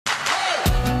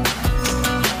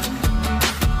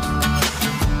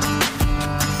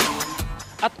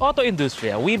At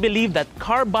AutoIndustriya, we believe that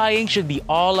car buying should be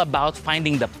all about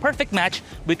finding the perfect match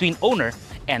between owner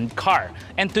and car.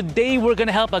 And today we're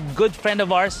gonna help a good friend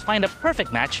of ours find a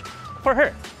perfect match for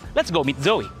her. Let's go meet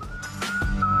Zoe.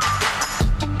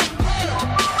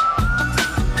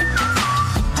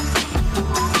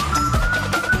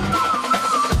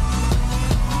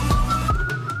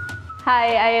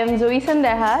 Hi, I am Zoe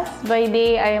Sandejas. By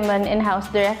day, I am an in-house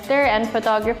director and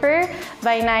photographer.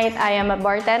 By night, I am a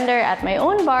bartender at my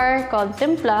own bar called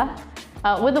Simpla.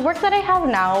 With the work that I have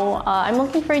now, I'm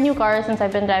looking for a new car since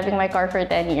I've been driving my car for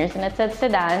 10 years and it's a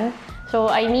sedan. So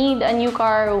I need a new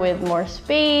car with more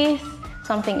space,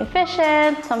 something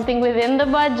efficient, something within the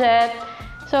budget.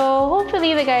 So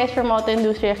hopefully the guys from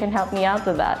AutoIndustriya can help me out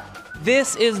with that.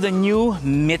 This is the new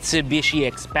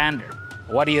Mitsubishi Xpander.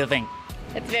 What do you think?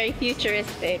 It's very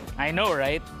futuristic. I know,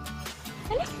 right?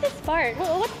 I like this part.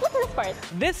 What's this part?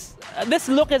 This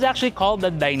look is actually called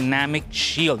the dynamic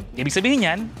shield. Ibig sabihin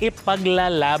yan,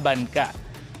 ipaglalaban ka.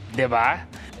 Diba?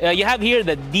 You have here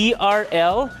the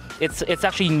DRL. It's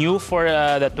actually new for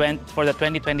the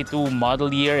 2022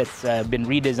 model year. It's been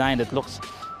redesigned. It looks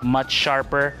much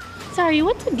sharper. Sorry,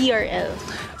 what's a DRL?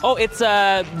 Oh, it's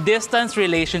a distance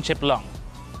relationship long.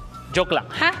 Joke lang.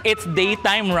 Huh? It's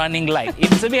daytime running light.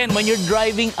 Ibig sabihin, when you're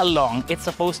driving along, it's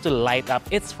supposed to light up.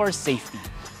 It's for safety.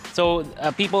 So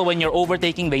people, when you're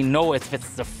overtaking, they know if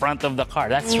it's the front of the car.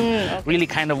 That's really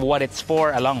kind of what it's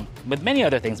for, along with many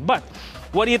other things. But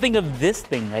what do you think of this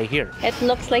thing right here? It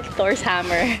looks like Thor's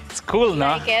hammer. It's cool,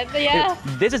 no? Like it, yeah.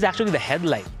 This is actually the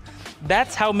headlight.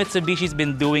 That's how Mitsubishi's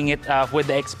been doing it with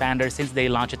the Xpander since they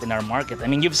launched it in our market. I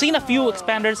mean, you've seen a few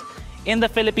Xpanders in the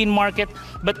Philippine market,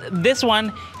 but this one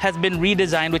has been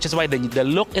redesigned, which is why the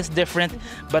look is different,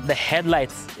 but the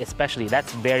headlights especially,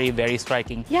 that's very, very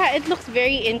striking. Yeah, it looks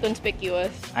very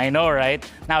inconspicuous. I know, right?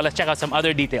 Now let's check out some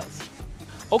other details.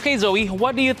 Okay, Zoe,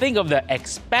 what do you think of the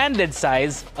expanded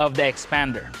size of the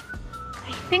Xpander?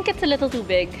 I think it's a little too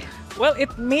big. Well,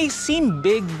 it may seem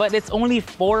big, but it's only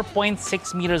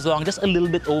 4.6 meters long, just a little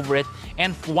bit over it,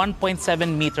 and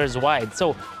 1.7 meters wide.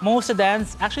 So most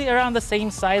sedans actually around the same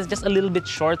size, just a little bit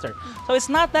shorter. So it's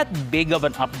not that big of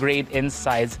an upgrade in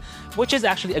size, which is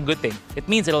actually a good thing. It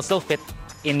means it'll still fit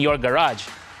in your garage.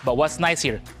 But what's nice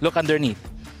here, look underneath.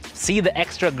 See the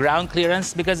extra ground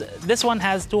clearance, because this one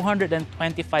has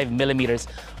 225 millimeters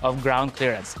of ground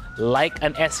clearance, like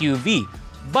an SUV.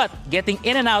 But getting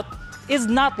in and out is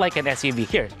not like an SUV.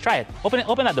 Here, try it.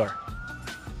 Open that door.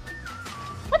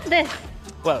 What's this?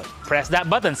 Well, press that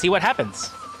button, see what happens.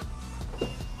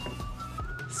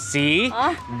 See?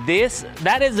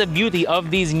 That is the beauty of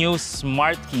these new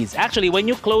smart keys. Actually, when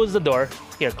you close the door,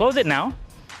 here, close it now.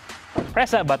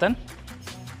 Press that button.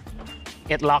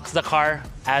 It locks the car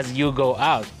as you go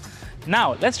out.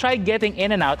 Now, let's try getting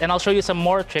in and out, and I'll show you some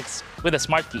more tricks with a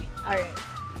smart key. All right.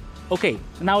 Okay,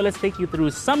 now let's take you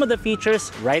through some of the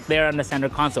features right there on the center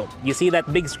console. You see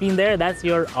that big screen there? That's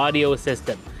your audio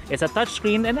system. It's a touch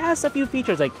screen and it has a few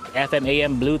features like FM,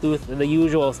 AM, Bluetooth, the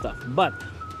usual stuff. But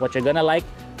what you're gonna like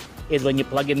is when you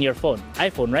plug in your phone.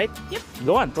 iPhone, right? Yep.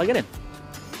 Go on, plug it in.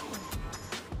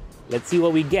 Let's see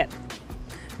what we get.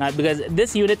 Now, because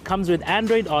this unit comes with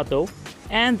Android Auto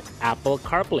and Apple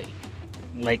CarPlay,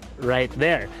 like right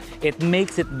there. It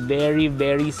makes it very,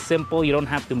 very simple. You don't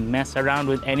have to mess around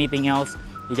with anything else.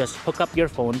 You just hook up your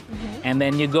phone and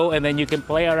then you go and then you can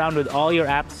play around with all your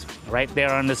apps right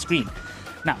there on the screen.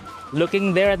 Now,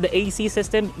 looking there at the AC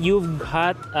system, you've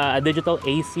got a digital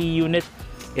AC unit.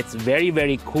 It's very,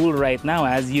 very cool right now,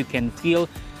 as you can feel.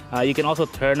 You can also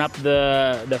turn up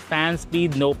the fan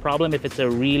speed, no problem if it's a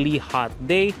really hot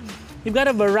day. You've got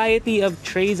a variety of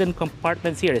trays and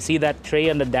compartments here. See that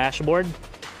tray on the dashboard?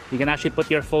 You can actually put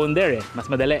your phone there, mas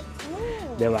madali.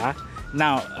 Diba?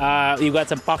 Now, you've got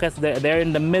some pockets there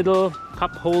in the middle,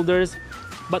 cup holders.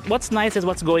 But what's nice is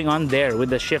what's going on there with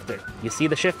the shifter. You see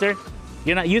the shifter?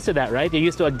 You're not used to that, right? You're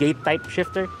used to a gate type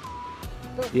shifter?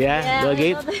 Yeah, the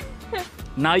gate.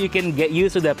 Now you can get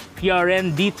used to the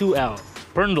PRN D2L,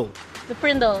 Prindle. The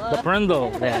Prindle. The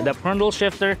Prindle, yeah, the Prindle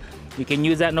shifter. You can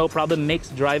use that, no problem.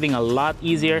 Makes driving a lot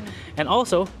easier. And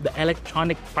also, the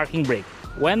electronic parking brake.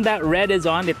 When that red is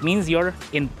on, it means you're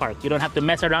in park. You don't have to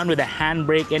mess around with the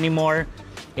handbrake anymore.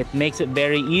 It makes it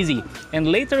very easy. And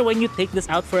later, when you take this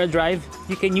out for a drive,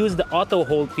 you can use the auto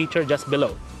hold feature just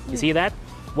below. You see that?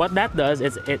 What that does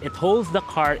is it holds the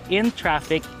car in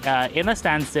traffic in a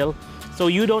standstill, so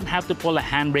you don't have to pull a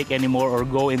handbrake anymore or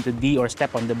go into D or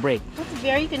step on the brake. That's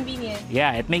very convenient.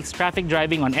 Yeah, it makes traffic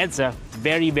driving on EDSA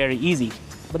very, very easy.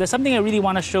 But there's something I really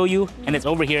want to show you, and it's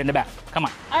over here in the back. Come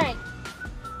on. All right.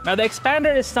 Now, the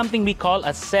Xpander is something we call a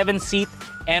 7-seat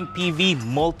MPV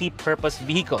multi-purpose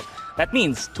vehicle. That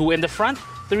means 2 in the front,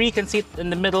 3 can sit in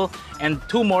the middle, and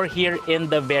 2 more here in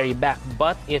the very back.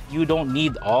 But if you don't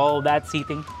need all that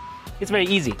seating, it's very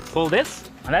easy. Pull this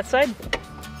on that side,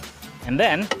 and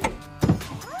then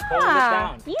hold it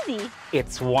down. Easy.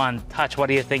 It's one touch. What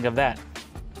do you think of that?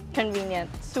 Convenient.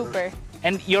 Super.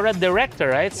 And you're a director,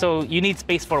 right? So you need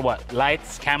space for what?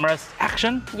 Lights, cameras,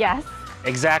 action? Yes.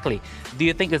 Exactly. Do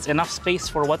you think it's enough space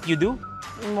for what you do?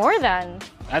 More than.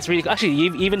 That's really, actually,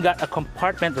 you've even got a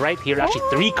compartment right here, actually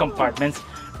 3 compartments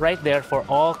right there for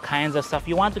all kinds of stuff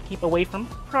you want to keep away from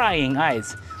prying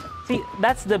eyes. See,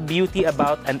 that's the beauty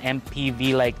about an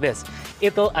MPV like this.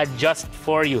 It'll adjust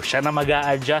for you. Siya na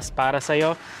mag-a-adjust para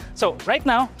sa'yo. So right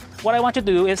now, what I want you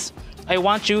to do is, I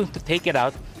want you to take it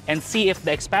out and see if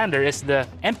the Xpander is the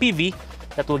MPV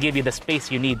that will give you the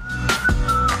space you need.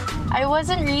 I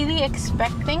wasn't really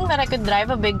expecting that I could drive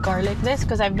a big car like this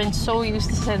because I've been so used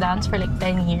to sedans for like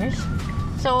 10 years.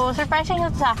 So, surprising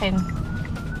ito sa akin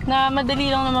na madali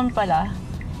lang naman pala.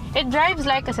 It drives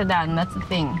like a sedan, that's the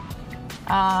thing.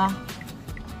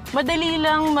 Madali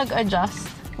lang mag-adjust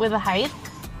with the height.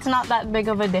 It's not that big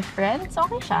of a difference.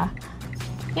 Okay siya.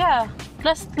 Yeah.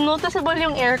 Plus, noticeable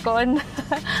yung aircon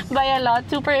by a lot.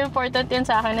 Super important yun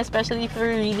sa akin, especially for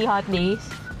really hot days.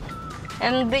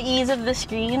 And the ease of the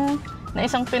screen, na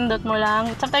isang pindot mo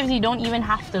lang. Sometimes you don't even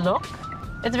have to look.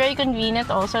 It's very convenient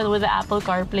also with the Apple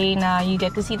CarPlay na you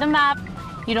get to see the map.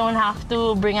 You don't have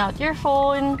to bring out your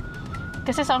phone.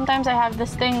 Kasi sometimes I have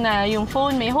this thing na yung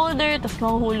phone may holder, tapos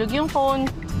mahuhulog yung phone.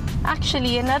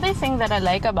 Actually, another thing that I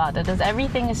like about it is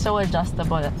everything is so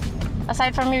adjustable.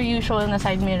 Aside from your usual na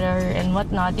side mirror and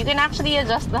whatnot, you can actually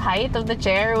adjust the height of the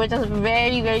chair, which is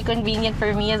very, very convenient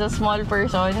for me as a small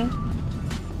person.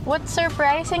 What's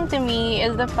surprising to me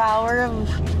is the power of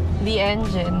the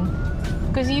engine.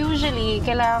 Because usually,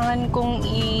 kailangan kong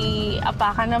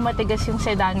i-apakan na matigas yung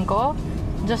sedan ko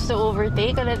just to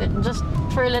overtake, just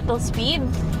for a little speed.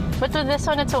 But with this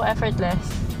one, it's so effortless.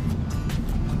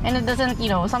 And it doesn't,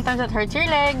 sometimes it hurts your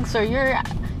legs or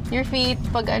your feet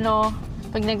pag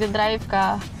nagda-drive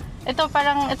ka. Ito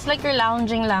parang, it's like you're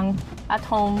lounging lang at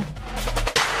home.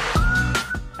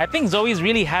 I think Zoe's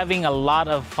really having a lot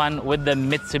of fun with the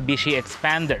Mitsubishi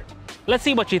Xpander. Let's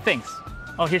see what she thinks.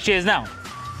 Oh, here she is now.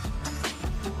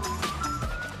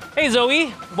 Hey Zoe,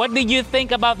 what did you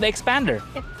think about the Xpander?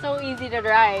 It's so easy to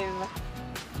drive.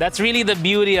 That's really the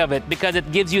beauty of it because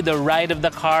it gives you the ride of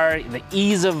the car, the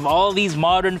ease of all these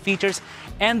modern features,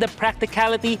 and the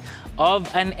practicality of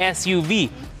an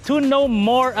SUV. To know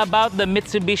more about the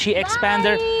Mitsubishi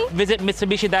Xpander, visit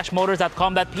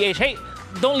Mitsubishi-motors.com.ph. Hey,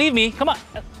 don't leave me. Come on.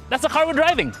 That's the car we're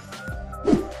driving.